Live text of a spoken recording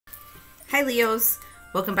Hi Leos,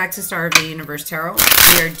 welcome back to Star of the Universe Tarot.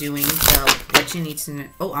 We are doing the what you need to know.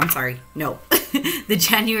 Oh, I'm sorry. No, the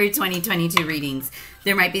January 2022 readings.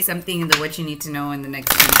 There might be something in the what you need to know in the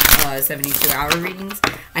next 72-hour readings.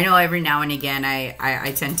 I know every now and again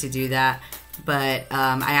I tend to do that, but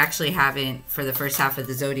I actually haven't for the first half of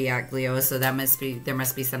the zodiac, Leo. So there must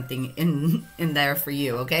be something in there for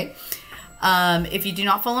you. Okay. If you do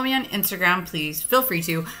not follow me on Instagram, please feel free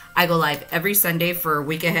to. I go live every Sunday for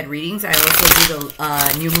week ahead readings. I also do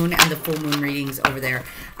the new moon and the full moon readings over there.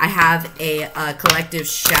 I have a collective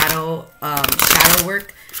shadow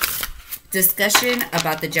work discussion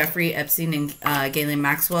about the Jeffrey Epstein and Ghislaine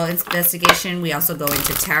Maxwell investigation. We also go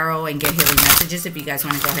into tarot and get healing messages if you guys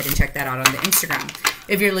want to go ahead and check that out on the Instagram.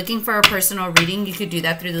 If you're looking for a personal reading, you could do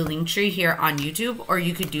that through the link tree here on YouTube, or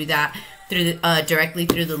you could do that through directly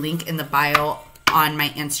through the link in the bio on my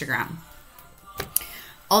Instagram.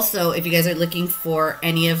 Also, if you guys are looking for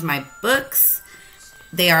any of my books,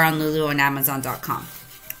 they are on Lulu and Amazon.com.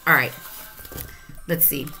 All right, let's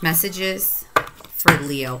see. Messages for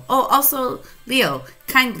Leo. Oh, also, Leo,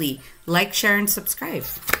 kindly like, share, and subscribe,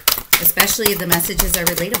 especially if the messages are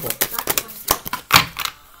relatable.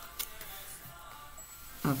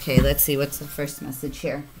 Okay, let's see. What's the first message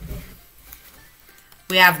here?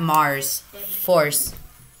 We have Mars. Force.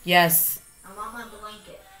 Yes. I'm on my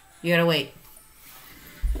blanket. You gotta wait.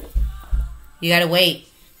 You gotta wait.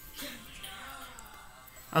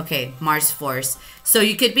 Okay, Mars Force. So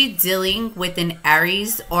you could be dealing with an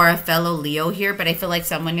Aries or a fellow Leo here, but I feel like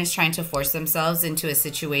someone is trying to force themselves into a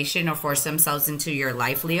situation or force themselves into your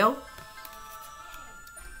life, Leo.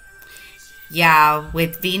 Yeah,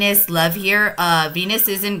 with Venus love here, Venus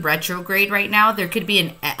is in retrograde right now. There could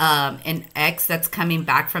be an ex that's coming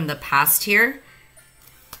back from the past here.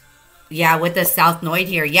 Yeah, with the South Node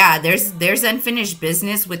here. Yeah, there's unfinished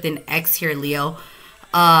business with an ex here, Leo.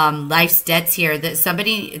 Life's debts here. That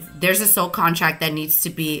there's a soul contract that needs to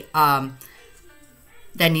be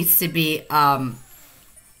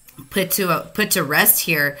put to rest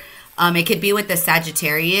here. It could be with the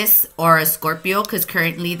Sagittarius or a Scorpio, because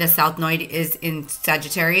currently the South Node is in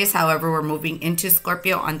Sagittarius. However, we're moving into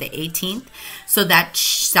Scorpio on the 18th. So that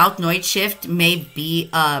South Node shift may be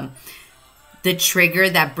the trigger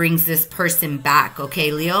that brings this person back.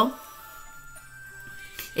 Okay, Leo?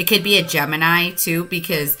 It could be a Gemini too,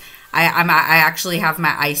 because I actually have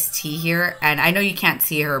my iced tea here. And I know you can't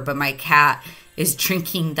see her, but my cat is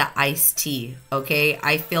drinking the iced tea. Okay?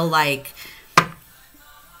 I feel like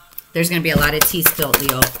there's going to be a lot of tea spilled,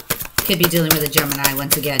 Leo. Could be dealing with a Gemini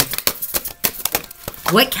once again.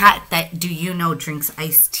 What cat that do you know drinks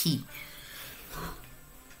iced tea?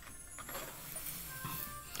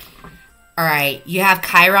 All right. You have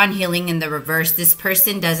Chiron healing in the reverse. This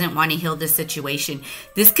person doesn't want to heal the situation.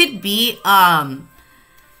 This could be a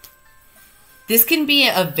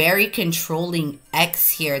very controlling ex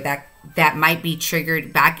here that might be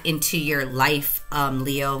triggered back into your life,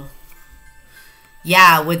 Leo.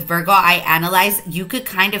 Yeah, with Virgo, I analyze. You could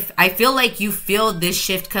I feel like you feel this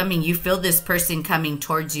shift coming. You feel this person coming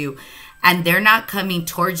towards you. And they're not coming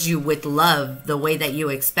towards you with love the way that you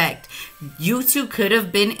expect. You two could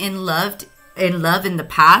have been in love in the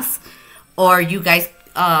past. Or you guys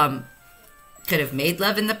could have made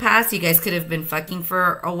love in the past. You guys could have been fucking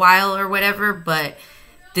for a while or whatever. But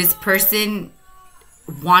this person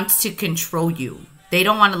wants to control you. They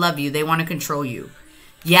don't want to love you. They want to control you.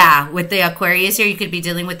 Yeah, with the Aquarius here, you could be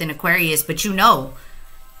dealing with an Aquarius, but you know.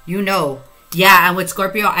 Yeah, and with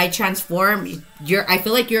Scorpio, I transform. I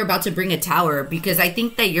feel like you're about to bring a tower, because I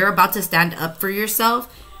think that you're about to stand up for yourself,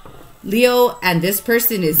 Leo, and this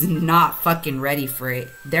person is not fucking ready for it.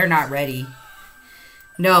 They're not ready.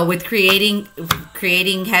 No, with creating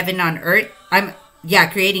heaven on earth,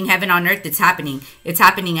 creating heaven on earth, it's happening. It's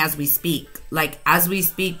happening as we speak. Like, as we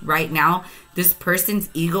speak right now, this person's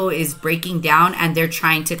ego is breaking down and they're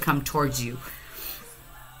trying to come towards you.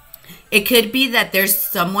 It could be that there's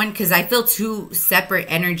someone, because I feel two separate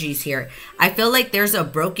energies here. I feel like there's a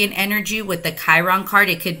broken energy with the Chiron card.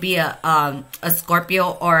 It could be a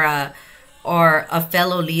Scorpio or a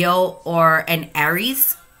fellow Leo or an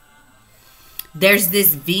Aries. There's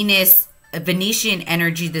this Venetian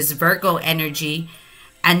energy, this Virgo energy,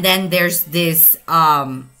 and then there's this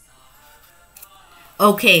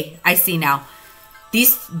okay, I see now.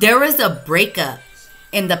 There was a breakup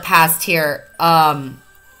in the past here,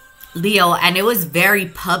 Leo, and it was very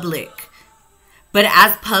public. But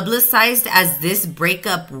as publicized as this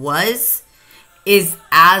breakup is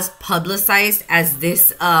as publicized as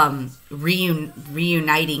this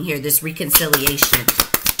reuniting here, this reconciliation.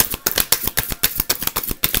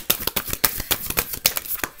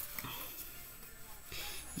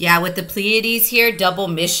 Yeah, with the Pleiades here, double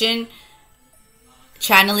mission,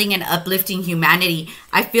 channeling and uplifting humanity.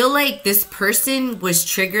 I feel like this person was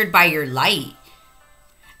triggered by your light.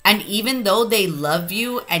 And even though they love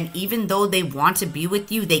you and even though they want to be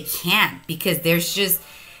with you, they can't, because there's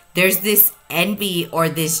this envy or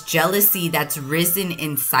this jealousy that's risen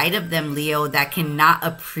inside of them, Leo, that cannot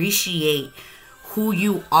appreciate who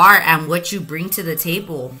you are and what you bring to the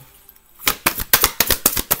table.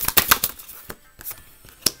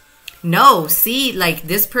 No, see, like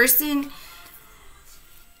this person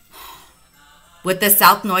with the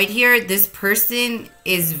South Node here, this person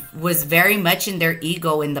was very much in their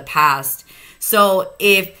ego in the past. So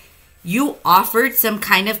if you offered some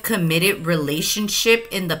kind of committed relationship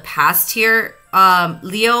in the past here,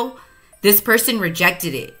 Leo, this person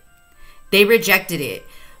rejected it. They rejected it.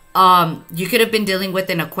 You could have been dealing with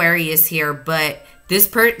an Aquarius here, but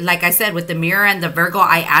like I said, with the Mirror and the Virgo,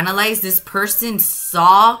 I analyzed this person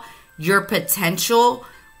saw your potential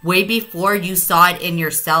way before you saw it in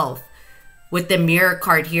yourself. With the Mirror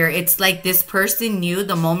card here, it's like this person knew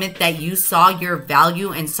the moment that you saw your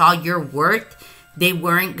value and saw your worth, you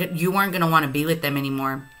weren't going to want to be with them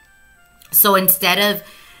anymore. So instead of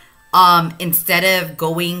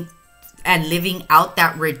going and living out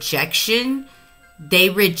that rejection, they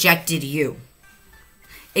rejected you.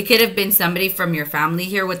 It could have been somebody from your family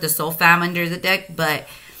here with the Soul Fam under the deck, but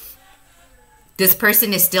this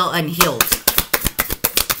person is still unhealed.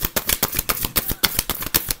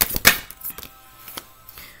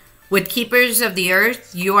 With Keepers of the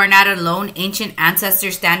Earth, you are not alone. Ancient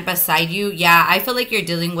ancestors stand beside you. Yeah, I feel like you're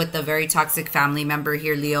dealing with a very toxic family member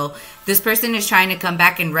here, Leo. This person is trying to come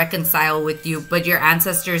back and reconcile with you, but your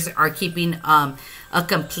ancestors are keeping a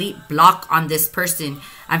complete block on this person.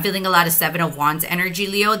 I'm feeling a lot of Seven of Wands energy,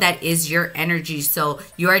 Leo. That is your energy. So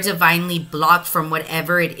you are divinely blocked from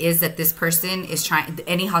whatever it is that this person is trying,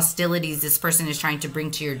 any hostilities this person is trying to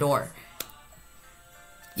bring to your door.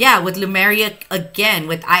 Yeah, with Lemuria again,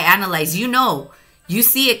 with I Analyze, you know, you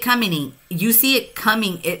see it coming. You see it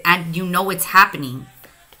coming, and you know it's happening.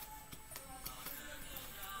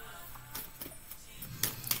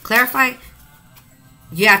 Clarify.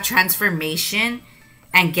 Yeah, transformation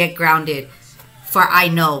and get grounded. For I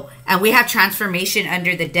know. And we have transformation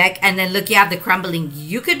under the deck. And then look, you have the crumbling.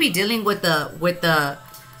 You could be dealing with the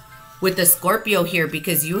Scorpio here,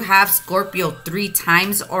 because you have Scorpio 3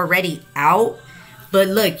 times already out. But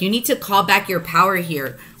look, you need to call back your power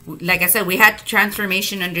here. Like I said, we had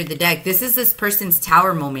transformation under the deck. This is this person's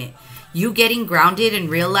tower moment. You getting grounded and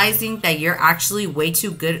realizing that you're actually way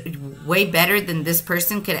too good, way better than this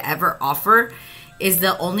person could ever offer, is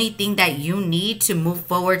the only thing that you need to move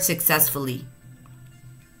forward successfully.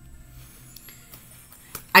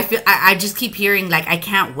 I just keep hearing like, I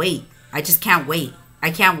can't wait. I just can't wait. I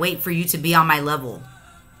can't wait for you to be on my level.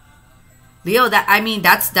 Leo,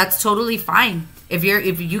 that's totally fine. If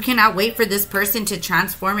you cannot wait for this person to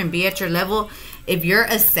transform and be at your level, if you're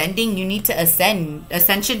ascending, you need to ascend.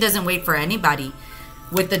 Ascension doesn't wait for anybody.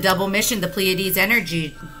 With the double mission, the Pleiades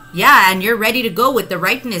energy, yeah, and you're ready to go with the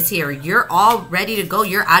rightness here. You're all ready to go.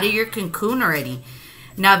 You're out of your cocoon already.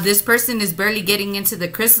 Now, if this person is barely getting into the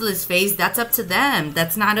chrysalis phase, that's up to them.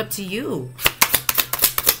 That's not up to you.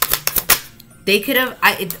 They could have,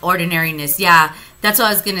 ordinariness, yeah. That's what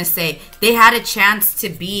I was going to say. They had a chance to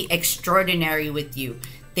be extraordinary with you.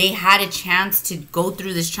 They had a chance to go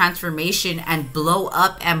through this transformation and blow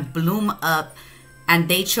up and bloom up. And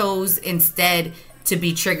they chose instead to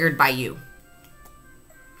be triggered by you.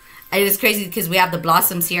 It is crazy because we have the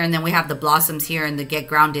blossoms here and then we have the blossoms here and the get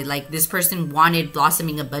grounded. Like this person wanted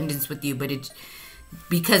blossoming abundance with you, but it's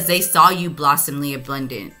because they saw you blossomly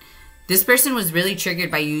abundant. This person was really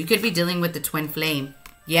triggered by you. You could be dealing with the twin flame.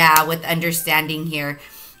 Yeah, with understanding here.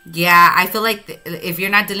 Yeah, I feel like if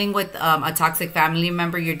you're not dealing with a toxic family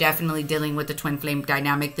member, you're definitely dealing with the twin flame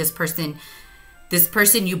dynamic. This person,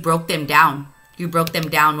 you broke them down. You broke them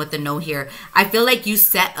down with the no here. I feel like you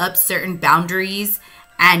set up certain boundaries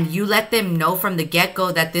and you let them know from the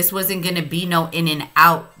get-go that this wasn't going to be no in and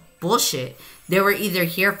out bullshit. They were either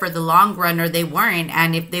here for the long run or they weren't.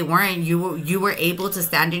 And if they weren't, you were able to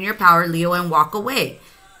stand in your power, Leo, and walk away.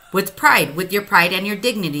 With pride, with your pride and your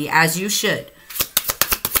dignity, as you should.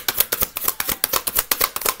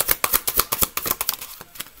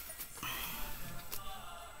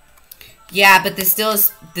 Yeah, but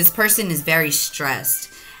this person is very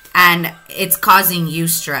stressed. And it's causing you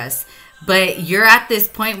stress. But you're at this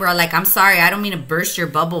point where like, I'm sorry, I don't mean to burst your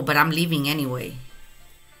bubble, but I'm leaving anyway.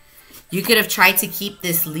 You could have tried to keep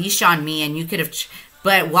this leash on me and you could have...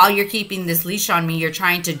 But while you're keeping this leash on me, you're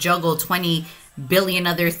trying to juggle 20 billion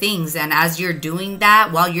other things. And as you're doing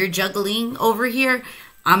that, while you're juggling over here,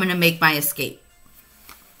 I'm going to make my escape.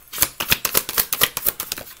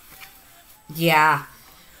 Yeah.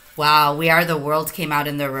 Wow. We Are the World came out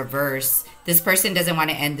in the reverse. This person doesn't want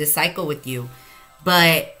to end this cycle with you,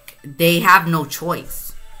 but they have no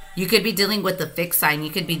choice. You could be dealing with a fixed sign.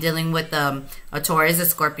 You could be dealing with a Taurus, a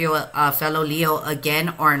Scorpio, a fellow Leo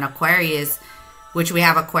again, or an Aquarius, which we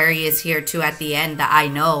have Aquarius here too at the end that I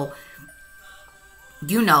know.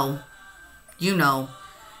 You know.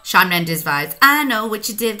 Shawn Mendes vibes. I know what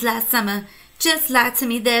you did last summer. Just lie to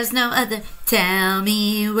me, there's no other. Tell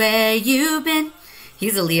me where you've been.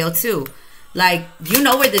 He's a Leo too. Like, you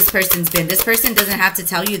know where this person's been. This person doesn't have to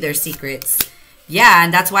tell you their secrets. Yeah,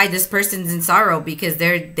 and that's why this person's in sorrow, because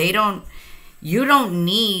you don't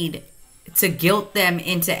need to guilt them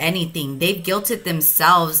into anything. They've guilted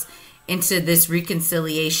themselves into this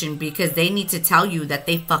reconciliation because they need to tell you that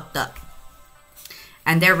they fucked up.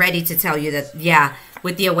 And they're ready to tell you that, yeah,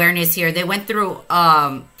 with the awareness here, they went through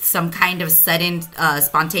some kind of sudden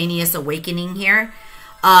spontaneous awakening here.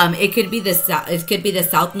 It could be the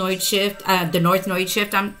south node shift, the north node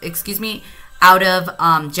shift, excuse me, out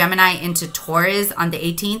of Gemini into Taurus on the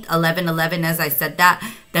 18th, 11/11, as I said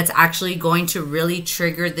that's actually going to really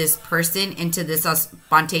trigger this person into this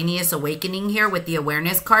spontaneous awakening here with the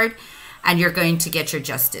awareness card, and you're going to get your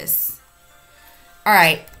justice. All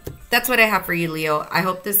right, that's what I have for you, Leo. I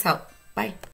hope this helped. Bye.